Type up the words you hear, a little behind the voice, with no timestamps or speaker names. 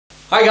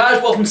Hi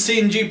guys, welcome to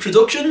TNG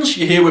Productions.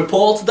 You're here with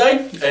Paul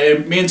today.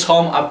 Me and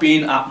Tom have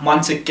been at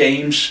Mantic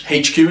Games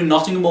HQ in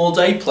Nottingham all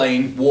day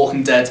playing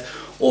Walking Dead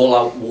All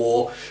Out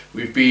War.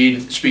 We've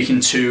been speaking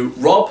to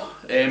Rob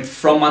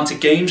from Mantic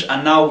Games,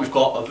 and now we've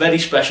got a very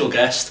special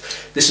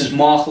guest. This is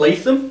Mark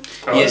Latham.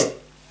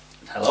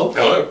 Hello.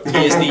 Hello.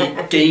 He is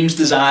the games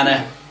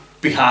designer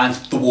behind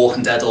the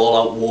Walking Dead All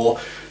Out War.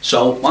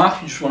 So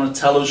Mark, you just want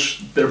to tell us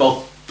a bit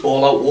about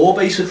All Out War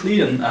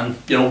basically, and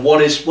you know,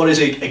 what is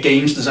a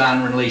games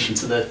designer in relation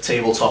to the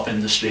tabletop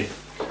industry?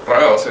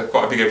 Well, that's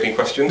quite a big opening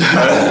question.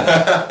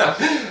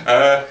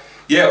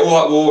 Yeah, All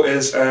Out War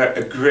is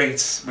a great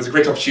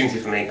opportunity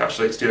for me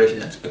actually to do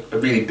a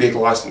really big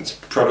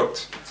licensed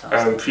product.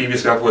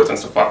 Previously I've worked on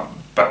stuff like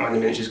Batman the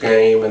Miniatures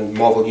game and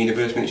Marvel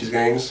Universe Miniatures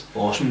games.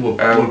 Awesome.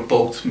 We're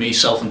both,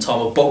 myself and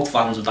Tom, are both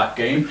fans of that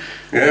game.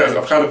 Yeah,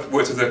 I've kind of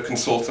worked as a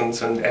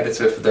consultant and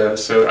editor for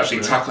those, so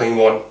actually tackling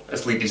one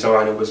as lead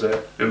designer was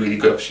a really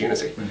good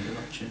opportunity.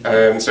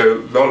 So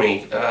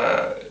Ronnie,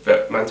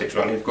 Mantic's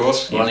Ronnie of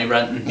course. Ronnie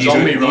Renton. He's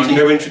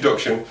no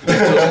introduction. He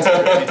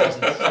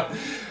doesn't.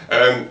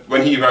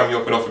 When he rang me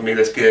up and offered me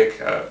this gig,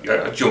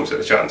 I jumped at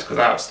the chance because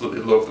I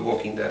absolutely love The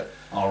Walking Dead.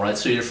 Alright,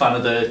 so you're a fan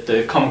of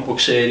the comic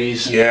book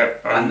series,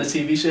 and the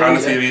TV series? And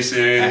the TV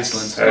series.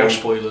 Excellent, no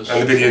spoilers.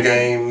 And the video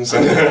games.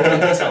 And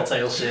the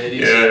Telltale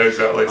series. Yeah,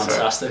 exactly.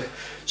 Fantastic.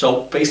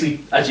 So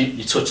basically, as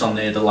you touched on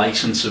there, the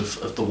license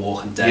of The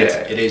Walking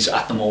Dead, it is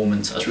at the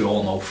moment, as we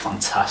all know,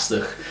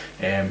 fantastic.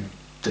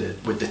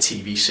 With the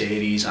TV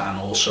series and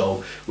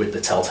also with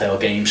the Telltale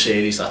game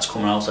series that's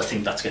coming out. I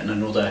think that's getting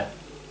another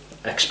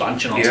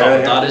expansion on top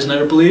of that, isn't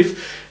it, I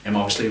believe?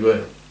 Obviously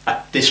we're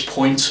at this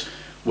point,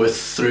 we're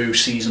through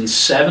season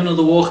 7 of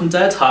The Walking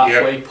Dead,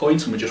 halfway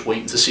point, and we're just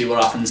waiting to see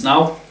what happens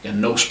now. Again,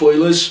 no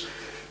spoilers.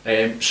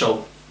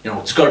 So you know,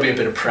 it's got to be a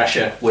bit of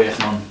pressure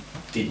working on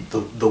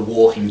the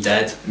Walking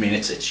Dead. I mean,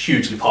 it's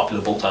hugely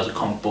popular both as a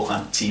comic book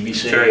and TV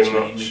series.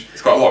 Very much.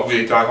 It's got a lot of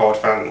really die-hard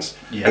fans,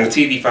 and the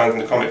TV fans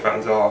and the comic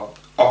fans are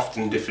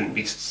often different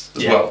beasts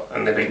as well,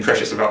 and they're very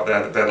precious about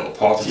their little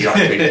part of the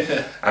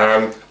IP.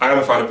 I am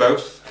a fan of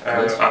both.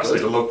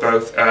 Absolutely love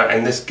both,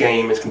 and this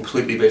game is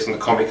completely based on the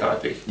comic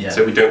IP,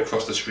 so we don't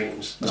cross the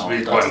streams. That's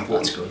really quite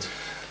important. That's good.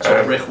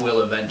 So Rick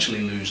will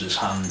eventually lose his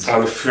hand.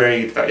 I'm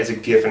afraid that is a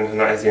given, and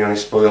that is the only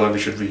spoiler we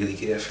should really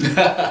give.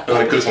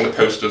 Only because it's on the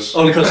posters.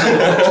 Only because it's on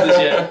the posters,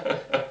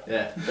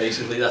 yeah.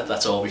 Basically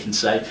that's all we can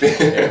say.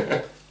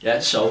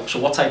 So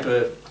what type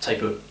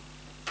of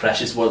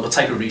pressures, what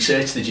type of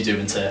research did you do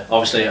into,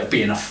 obviously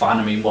being a fan,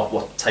 I mean,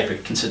 what type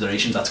of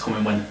considerations had to come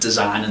in when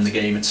designing the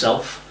game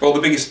itself? Well, the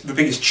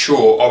biggest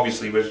chore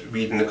obviously was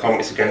reading the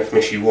comics again from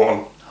issue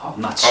 1. Oh,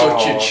 and that's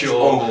such a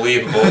chore. It's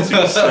unbelievable. It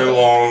took so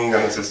long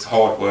and it's just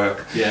hard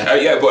work.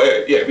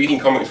 Reading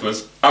comics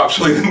was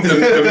absolutely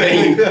the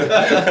main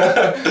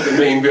the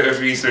main bit of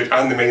research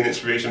and the main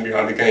inspiration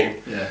behind the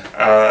game.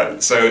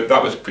 So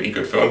that was pretty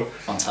good fun.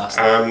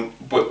 Fantastic.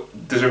 But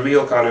there's a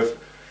real kind of,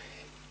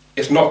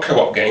 it's not a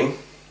co-op game.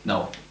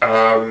 No.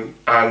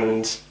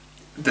 And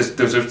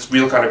there's a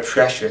real kind of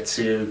pressure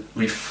to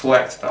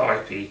reflect the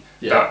IP.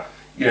 That,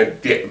 you know,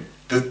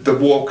 the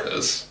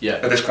walkers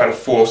are this kind of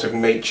force of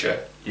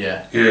nature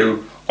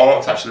who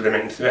aren't actually the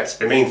main threat.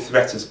 The main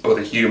threat is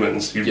other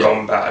humans who've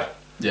gone bad.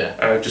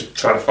 Just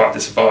trying to fight to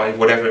survive,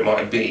 whatever it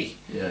might be.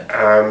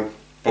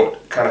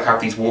 But kind of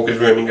have these walkers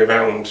roaming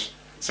around.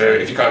 So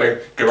if you kind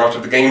of go out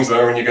of the game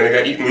zone, you're going to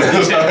get eaten.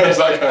 It's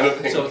that kind of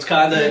thing. So it's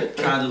kind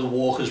of the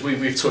walkers.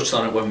 We've touched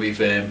on it when we've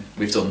done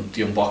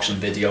the unboxing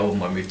video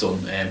and when we've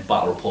done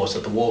battle reports,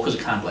 that the walkers are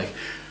kind of like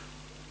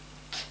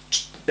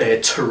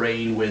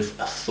terrain with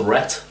a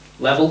threat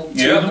level.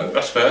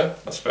 That's fair.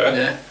 That's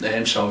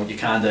fair. So you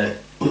kind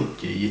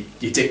of you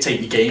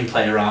dictate your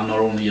gameplay around not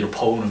only your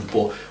opponent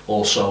but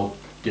also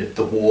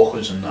the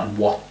walkers and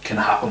what can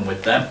happen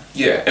with them.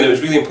 Yeah, and it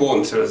was really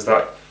important to us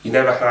that you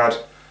never had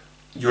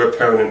your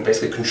opponent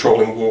basically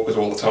controlling walkers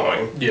all the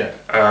time,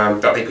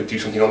 that they could do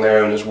something on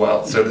their own as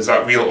well. So there's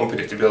that real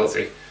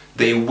unpredictability.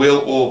 They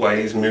will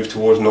always move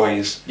towards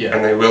noise,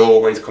 and they will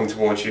always come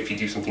towards you if you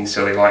do something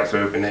silly like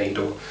throw a grenade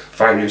or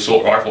find new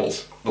assault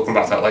rifles. We'll come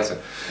back to that later.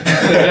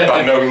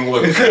 That knowing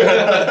look.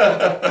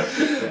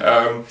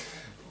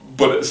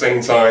 But at the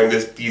same time,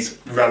 there's these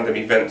random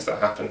events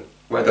that happen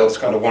where they'll just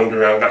kind of wander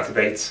around,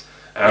 activate.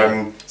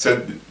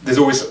 So there's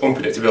always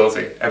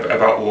unpredictability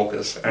about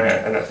walkers,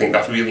 and I think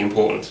that's really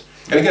important.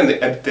 And again,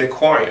 they're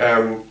quite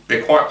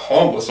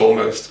harmless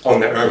almost on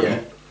their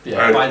own.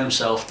 By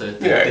themselves,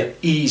 they're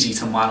easy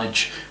to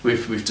manage.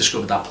 We've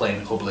discovered that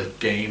playing a couple of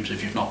games.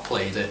 If you've not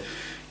played it,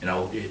 you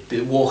know,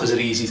 the walkers are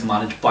easy to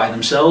manage by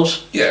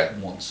themselves.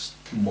 Once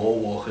more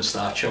walkers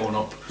start showing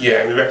up.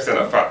 And we represent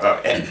the fact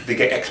that they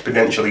get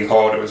exponentially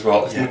harder as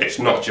well. It's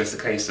not just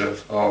a case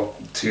of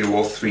 2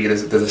 or 3.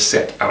 There's a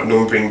set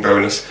outnumbering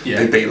bonus.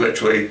 They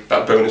literally,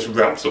 that bonus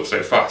ramps up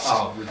so fast.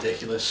 Oh,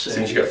 ridiculous! As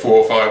soon as you get 4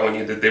 or 5 on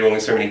you, there are only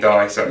so many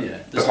die. So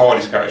the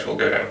hardest character will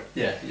go down.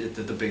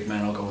 The big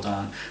men will go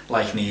down.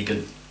 Like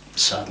Negan.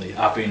 Sadly,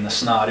 I've been in the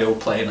scenario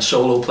playing a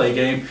solo play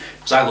game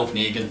because I love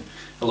Negan.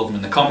 I love him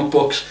in the comic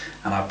books,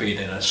 and I've been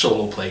in a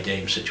solo play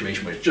game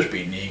situation where it's just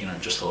been Negan, and I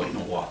just thought, you know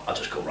what, I'll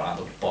just go round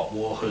and bot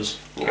walkers,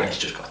 and he's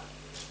just got...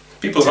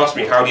 People have asked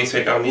me, how do you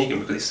take down Negan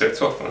because he's so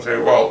tough? And I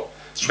say, well,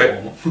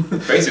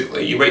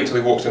 basically, you wait until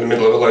he walks in the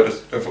middle of a load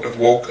of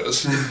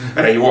walkers, and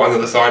then you walk on the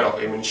other side of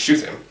him and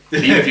shoot him.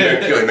 Even if you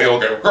don't kill him, they all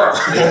go,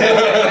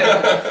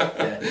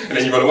 and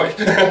then you run away.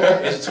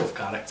 He's a tough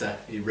character,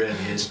 he really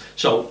is.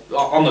 So,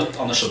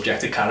 on the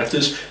subject of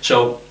characters,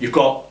 so you've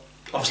got,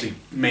 obviously,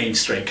 main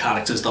straight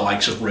characters, the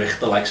likes of Rick,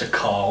 the likes of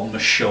Carl,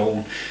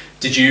 Michonne.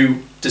 Did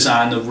you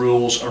design the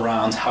rules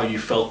around how you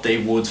felt they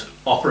would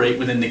operate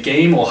within the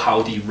game, or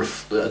how do you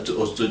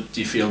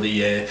feel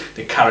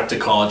the character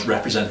cards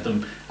represent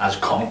them as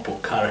comic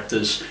book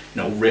characters?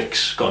 You know,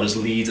 Rick's got his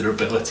leader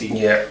ability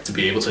to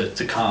be able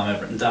to calm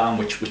everything down,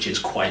 which is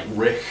quite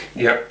Rick.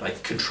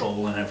 Like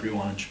controlling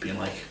everyone and just being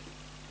like,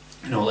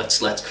 you know,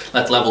 let's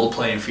level the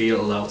playing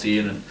field out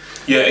here. And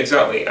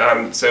exactly.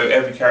 So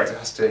every character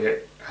has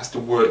to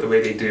work the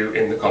way they do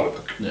in the comic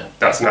book.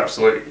 That's an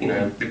absolute, you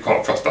know, you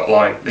can't cross that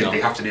line. They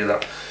have to do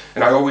that.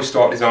 And I always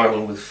start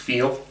designing with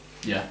feel.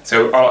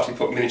 So I'll actually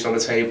put miniatures on the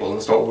table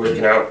and start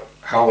working out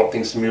how I want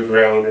things to move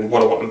around and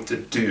what I want them to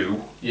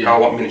do, how I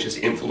want miniatures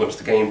to influence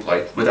the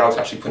gameplay without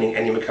actually putting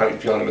any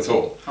mechanics behind them at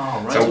all.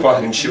 So I'm quite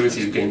an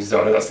intuitive game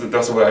designer, that's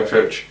the way I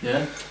approach.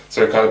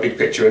 So kind of big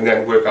picture and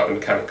then work out the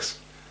mechanics.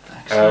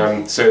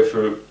 So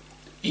for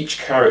each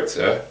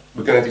character,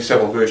 we're going to do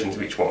several versions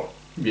of each one.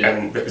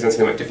 And representing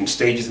them at different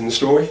stages in the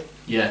story.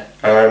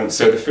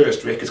 So the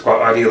first Rick is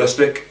quite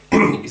idealistic.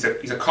 he's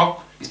a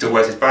cop. He still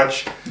wears his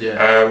badge.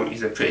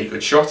 He's a pretty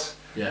good shot.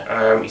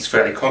 He's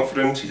fairly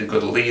confident. He's a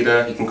good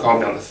leader. He can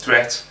calm down the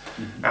threat.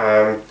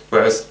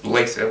 Whereas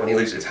later, when he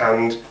loses his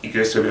hand, he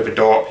goes through a bit of a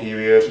dark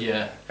period.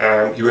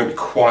 He won't be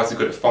quite as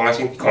good at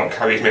fighting. He can't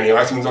carry as many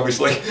items,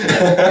 obviously.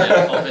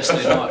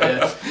 Obviously not.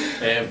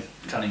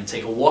 Can't even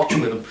take a watch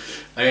with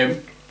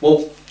him.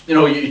 Well, you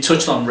know, you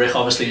touched on Rick.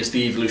 Obviously, as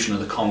the evolution of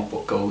the comic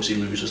book goes, he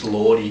loses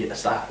Lordy.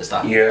 Is that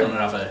going to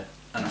have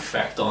an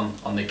effect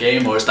on the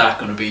game, or is that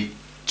going to be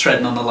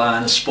treading on the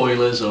line of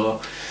spoilers? Or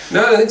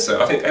no, I don't think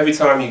so. I think every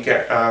time you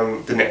get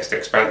the next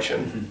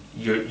expansion,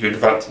 you're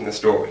advancing the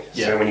story.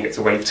 So when you get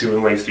to wave 2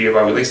 and wave 3 of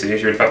our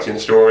releases, you're advancing the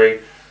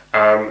story.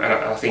 And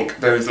I think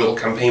those little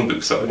campaign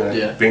books that we're going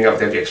to bring out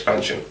with every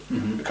expansion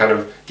kind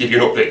of give you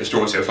an update of the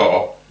story so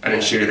far, and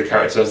then show you the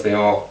characters as they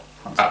are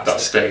at that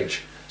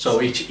stage. So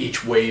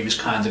each wave is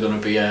kind of going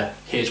to be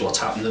here's what's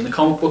happened in the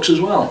comic books as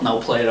well, now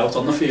play it out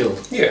on the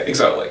field. Yeah,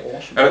 exactly.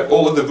 Awesome. And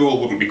all of the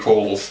rule wouldn't be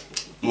called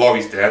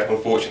Laurie's dead,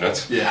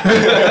 unfortunate.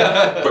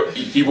 But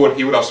he would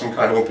have some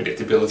kind of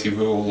unpredictability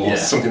rule or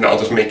something that'll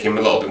just make him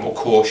a little bit more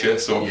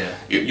cautious, or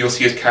you'll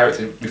see his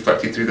character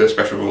reflected through those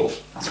special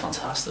rules. That's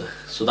fantastic.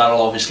 So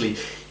that'll obviously,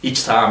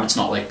 each time it's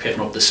not like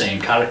picking up the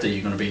same character,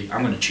 you're going to be,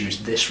 I'm going to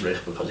choose this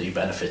Rick because he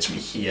benefits me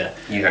here.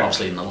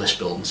 Obviously in the list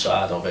building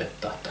side of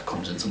it, that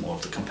comes into more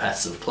of the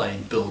competitive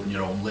playing, building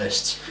your own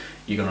lists.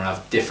 You're going to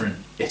have different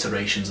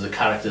iterations of the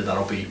character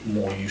that'll be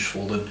more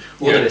useful than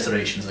other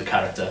iterations of the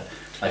character.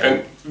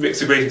 And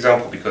Rick's a great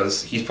example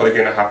because he's probably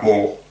going to have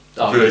more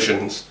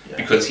versions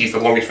because he's the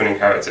longest running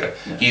character.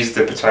 He's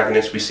the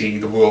protagonist. We see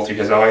the world through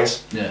his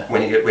eyes.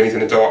 When he's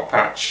in a dark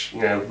patch,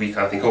 you know, we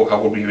kind of think, oh,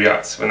 how would we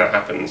react when that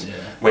happens?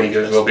 When he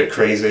goes a little bit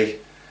crazy,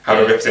 how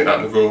do we represent that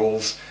in the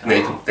rules? And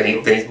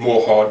then he's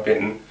more hard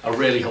bitten. I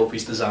really hope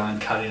he's designed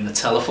carrying a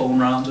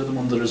telephone around with him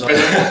under his arm.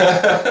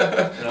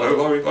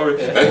 Laurie.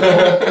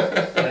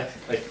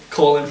 Like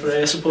calling for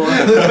air support.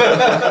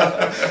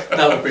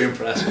 That would be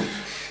impressive.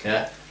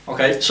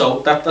 Okay,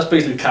 so that's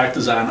basically character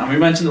design, and we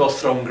mentioned about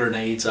throwing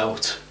grenades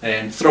out.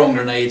 Throwing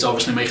grenades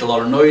obviously make a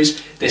lot of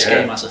noise. This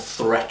game has a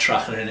threat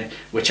tracker in it,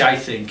 which I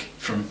think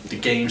from the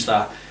games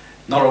that,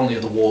 not only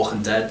are The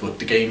Walking Dead, but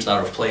the games that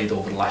I've played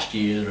over the last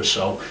year or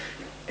so,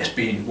 it's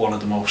been one of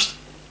the most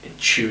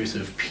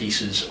intuitive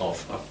pieces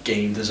of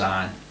game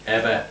design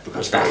ever,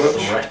 because that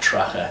threat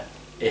tracker,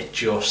 it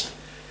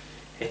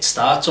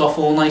starts off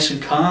all nice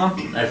and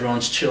calm,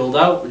 everyone's chilled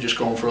out, we're just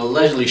going for a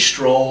leisurely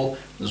stroll,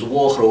 there's a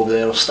walker over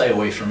there, I'll stay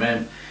away from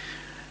him.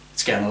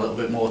 It's getting a little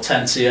bit more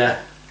tense here.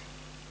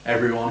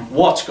 Everyone,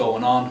 what's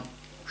going on?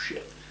 Oh,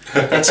 shit.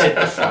 It's hit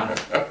the fan.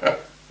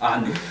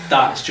 And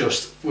that's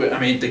just, I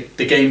mean,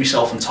 the game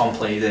yourself and Tom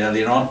played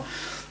earlier on,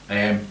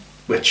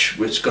 which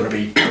was going to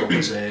be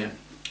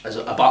as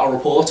a battle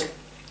report.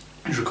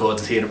 It was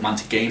recorded here at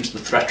Mantic Games. The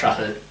threat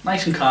tracker,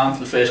 nice and calm for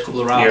the first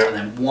couple of rounds, and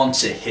then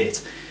once it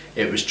hit,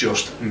 it was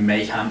just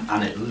mayhem,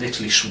 and it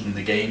literally swung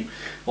the game,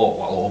 or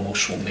well,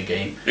 almost swung the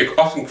game. It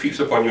often creeps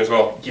up on you as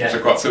well. So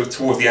got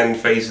towards the end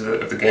phase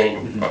of the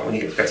game, like when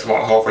you get to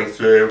like halfway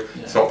through,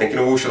 start thinking,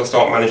 oh, should I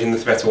start managing the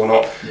threat or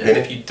not? And then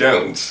if you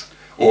don't,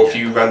 or a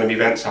few random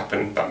events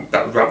happen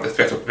that ramp the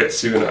threat up a bit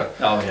sooner,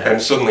 then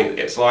suddenly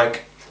it's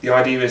like, the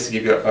idea is to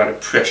give you that kind of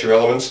pressure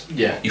element.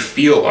 You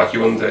feel like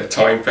you're under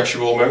time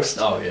pressure almost.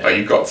 Like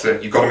you've got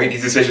to make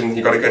these decisions,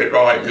 you've got to get it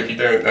right, because if you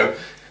don't, then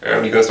you're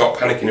going to start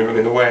panicking and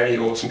running away,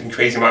 or something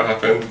crazy might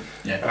happen.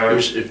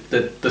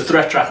 The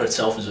threat tracker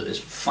itself is a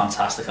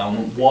fantastic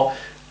element. What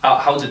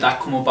How did that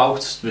come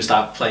about? Was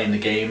that playing the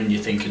game and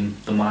you're thinking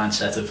the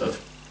mindset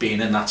of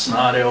being in that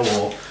scenario,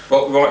 or?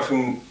 Well, right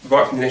from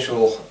the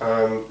initial,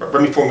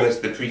 when we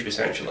formulated the brief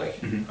essentially,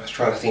 I was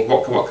trying to think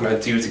what can I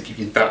do to give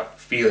you that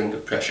feeling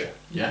of pressure.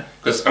 Yeah.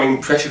 Because I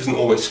mean, pressure isn't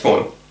always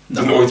fun. It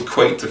doesn't always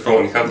equate to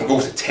fun. You can't think, oh,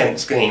 it's a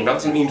tense game. That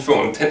doesn't mean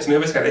fun. Tense,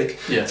 nervous headache.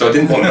 Yeah. So I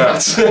didn't want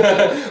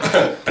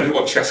that. I didn't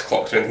want chess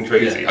clocks or anything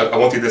crazy. Yeah. I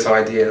wanted this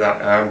idea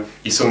that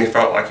you suddenly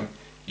felt like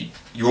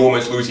you're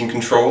almost losing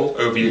control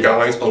over your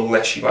guys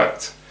unless you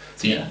act.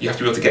 So you have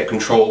to be able to get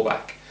control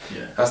back.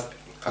 Yeah.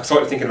 I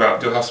started thinking about,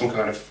 do I have some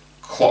kind of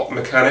clock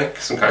mechanic,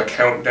 some kind of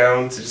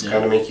countdown to just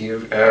kind of make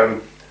you, I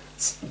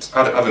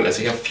don't know,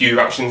 so you have few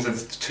actions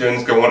as the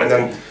turns go on, and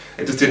then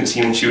it just didn't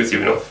seem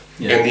intuitive enough.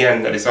 Yeah. In the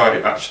end, I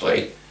decided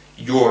actually,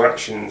 your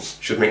actions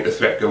should make the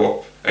threat go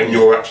up, and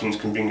your actions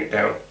can bring it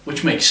down.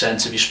 Which makes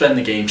sense. If you spend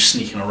the game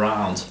sneaking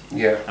around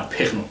and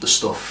picking up the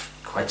stuff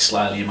quite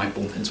slightly, you might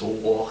bump into a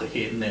walker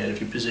here and there. If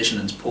your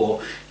positioning's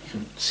poor, you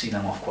can see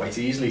them off quite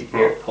easily.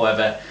 Yeah.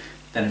 However,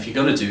 then if you're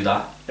going to do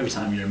that, every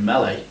time you're in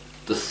melee,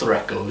 the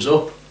threat goes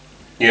up.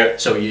 Yeah.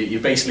 So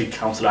you're basically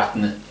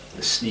counteracting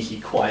the sneaky,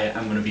 quiet,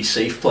 I'm going to be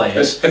safe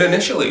players. And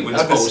initially, we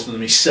as opposed to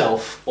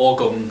myself or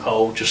gung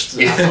ho, just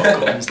I've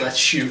got guns, let's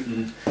shoot.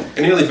 And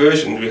in the early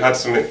version, we had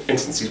some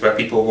instances where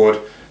people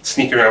would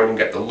sneak around and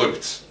get the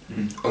loot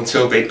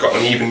until they'd got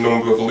an even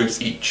number of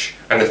loots each,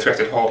 and the threat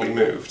had hardly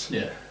moved.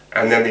 Yeah.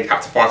 And then they'd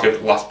have to fight over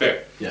the last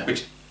bit,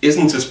 which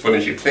isn't as fun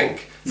as you'd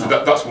think. So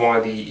that's why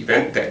the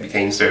event deck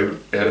became so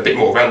a bit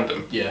more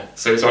random. Yeah.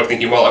 So I started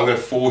thinking, well, I'm going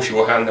to force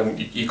your hand, and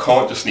you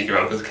can't just sneak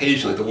around, because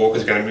occasionally the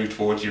walkers are going to move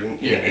towards you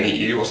and eat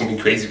you, or something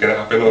crazy is going to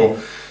happen, or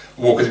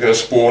walkers are going to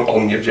spawn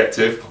on the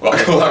objective. All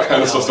that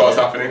kind of stuff starts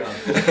happening.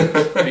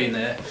 Being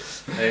there.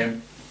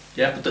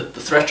 Yeah, but the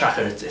threat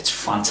tracker, it's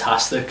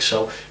fantastic.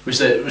 So was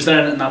there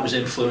anything that was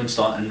influenced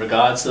on in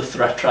regards to the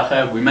threat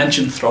tracker? We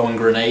mentioned throwing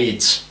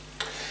grenades.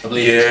 I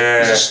believe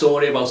there's a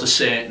story about a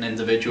certain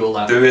individual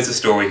that there is a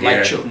story here.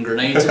 Like chucking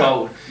grenades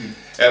about.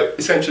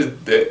 Essentially,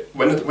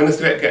 when the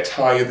threat gets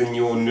higher than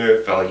your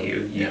nerve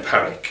value, you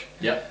panic.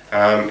 Yeah.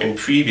 And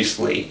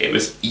previously, it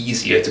was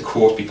easier to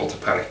cause people to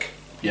panic.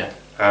 Yeah.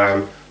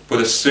 But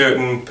a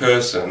certain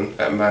person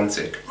at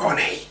Mantic,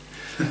 Ronnie,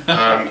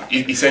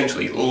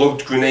 essentially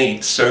loved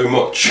grenades so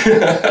much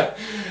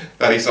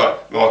that he's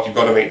like, Mark, you've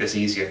got to make this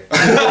easier.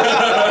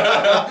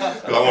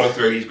 Because I want to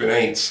throw these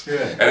grenades. Yeah.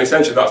 And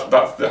essentially that's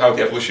how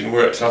the evolution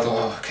works. So I thought,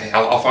 oh, okay,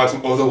 I'll find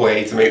some other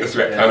way to make the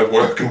threat kind of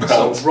work and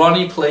balance. So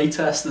Ronnie play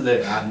tested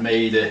it and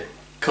made it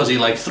because he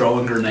liked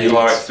throwing grenades. He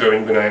liked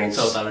throwing grenades.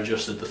 So that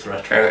adjusted the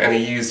threat tracker. And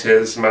he used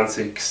his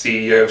Mantic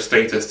CEO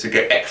status to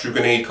get extra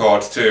grenade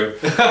cards too.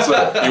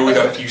 So you always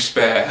had a few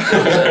spare.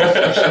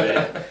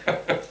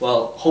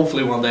 Well,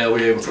 hopefully one day I'll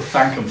be able to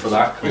thank him for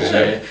that,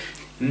 because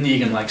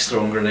Negan likes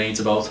throwing grenades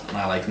about, and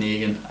I like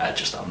Negan. I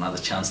just haven't had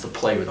a chance to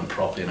play with him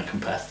properly in a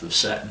competitive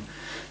setting.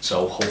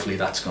 So hopefully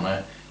that's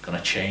gonna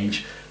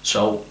change.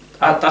 So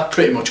that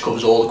pretty much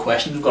covers all the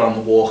questions we've got on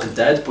The Walking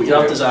Dead, but you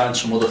have designed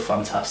some other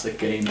fantastic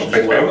games as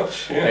well.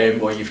 Very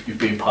much, or you've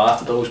been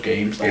part of those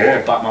games, like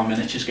the Batman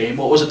Miniatures game.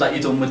 What was it that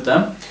you done with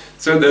them?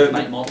 So the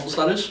Night Models,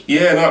 that is?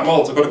 Yeah, Night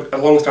Models. I've got a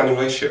long-standing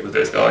relationship with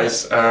those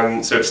guys.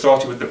 So it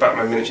started with the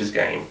Batman Miniatures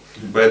game,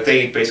 where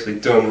they'd basically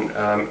done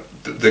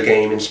the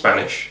game in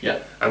Spanish. Yeah.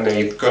 And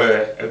they've got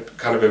a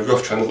kind of a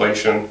rough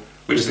translation,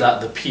 which is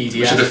that the PDF?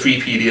 Which is the free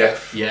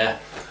PDF. Yeah.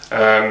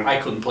 I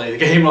couldn't play the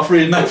game off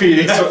reading that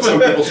PDF. Some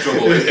people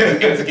struggle.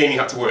 It was a game you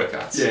had to work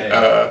at.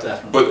 Yeah,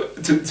 definitely.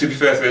 But to be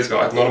fair to those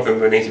guys, none of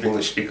them were native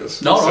English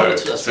speakers. No,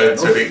 that's fair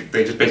so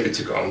they just basically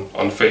took it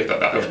on faith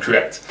that was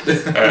correct.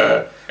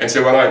 And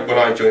so when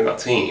I joined that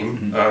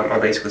team, I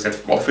basically said,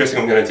 well, the first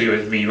thing I'm going to do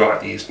is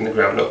rewrite these from the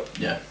ground up.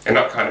 Yeah. And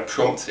that kind of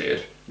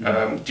prompted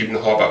doing the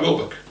hardback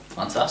rulebook.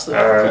 Fantastic.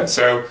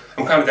 So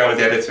I'm kind of down as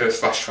the editor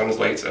 /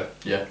 translator.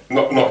 Yeah.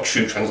 Not a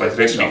true translator. I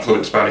don't speak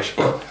fluent Spanish,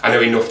 but I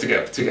know enough to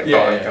get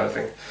by, kind of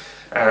thing.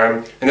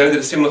 And then I did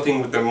a similar thing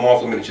with the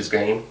Marvel Miniatures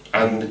game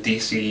and the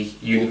DC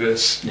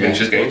Universe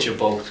Miniatures game, which are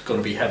both going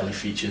to be heavily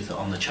featured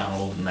on the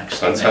channel the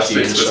next year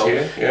or so.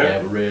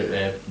 Yeah,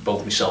 we're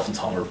both myself and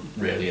Tom are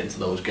really into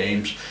those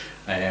games.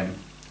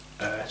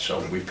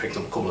 So we've picked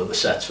up a couple of the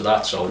sets for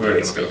that. So they're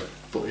going to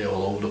be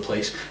all over the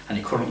place. And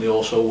you're currently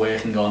also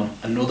working on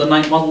another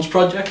Night Models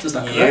project, is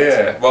that correct?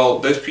 Yeah, well,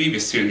 those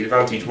previous two, the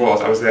advantage was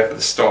I was there for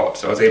the start,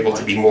 so I was able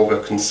to be more of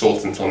a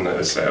consultant on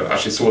those. So I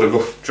actually saw the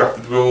rough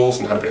drafted rules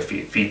and had a bit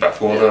of feedback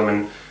for them,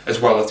 and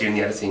as well as doing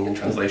the editing and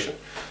translation.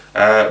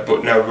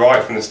 But now,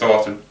 right from the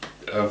start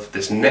of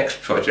this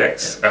next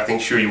project, I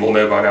think sure you all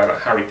know by now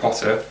that Harry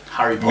Potter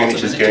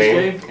Miniatures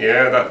game.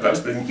 Yeah,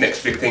 that's the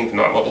next big thing for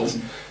Night Models.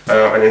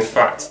 And in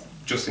fact,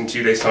 just in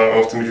 2 days' time, I'm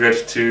off to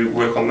Madrid to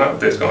work on that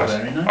with those guys.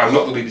 Very nice. I'm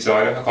not the lead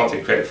designer, I can't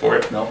take credit for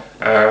it. No.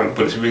 But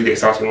it's a really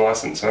exciting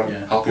license, and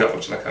I'm helping out as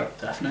much as I can.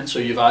 Definitely. So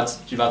you've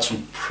had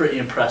some pretty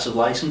impressive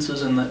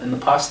licenses in the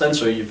past then.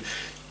 So you've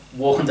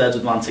Walking Dead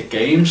with Mantic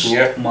Games,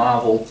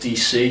 Marvel,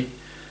 DC,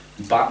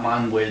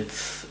 Batman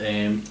with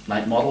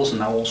night models, and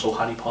now also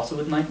Harry Potter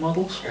with night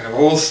models. Yeah,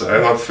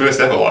 also, my first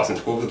ever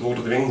licence was the Lord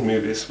of the Rings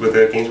movies with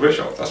the Games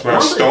Workshop. That's where I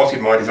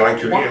started my design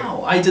career.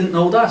 Wow, I didn't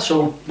know that.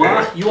 So,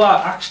 Mark, you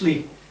are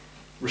actually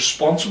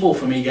responsible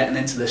for me getting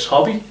into this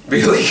hobby.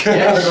 Really?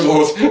 Yeah. Good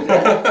Lord.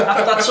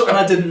 That's something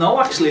I didn't know,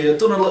 actually. I've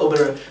done a little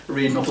bit of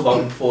reading up about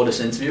it before this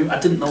interview. I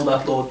didn't know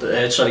that Lord of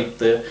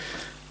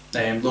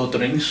the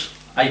Rings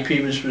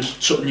IP was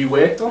something you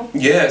worked on.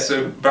 Yeah,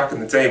 so back in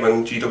the day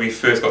when GW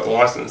first got the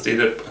licence, they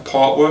did a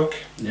part work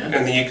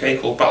in the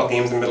UK called Battle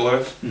Games in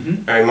Middle-earth.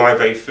 And my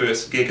very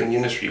first gig in the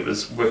industry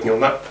was working on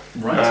that.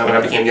 Right. And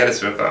I became the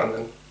editor of that, and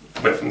then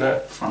went from there.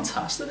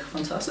 Fantastic,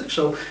 fantastic.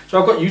 So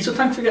I've got you to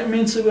thank for getting me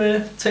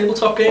into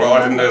tabletop gaming. Well,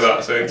 I didn't know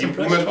that, so you're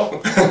most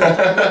welcome.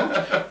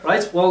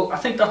 Right, well, I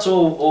think that's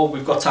all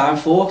we've got time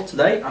for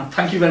today, and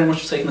thank you very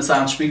much for taking the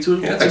time to speak to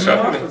us. Yeah, thanks for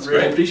having me. I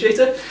really appreciate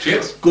it.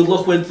 Cheers. Good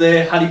luck with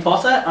Harry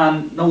Potter,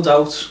 and no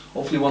doubt,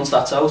 hopefully once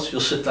that's out, you'll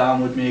sit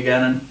down with me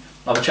again and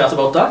have a chat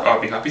about that.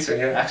 I'll be happy to,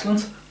 yeah. Excellent.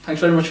 Thanks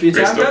very much for your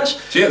time,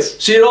 guys. Cheers.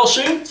 See you all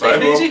soon.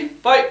 Take it easy.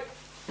 Bye.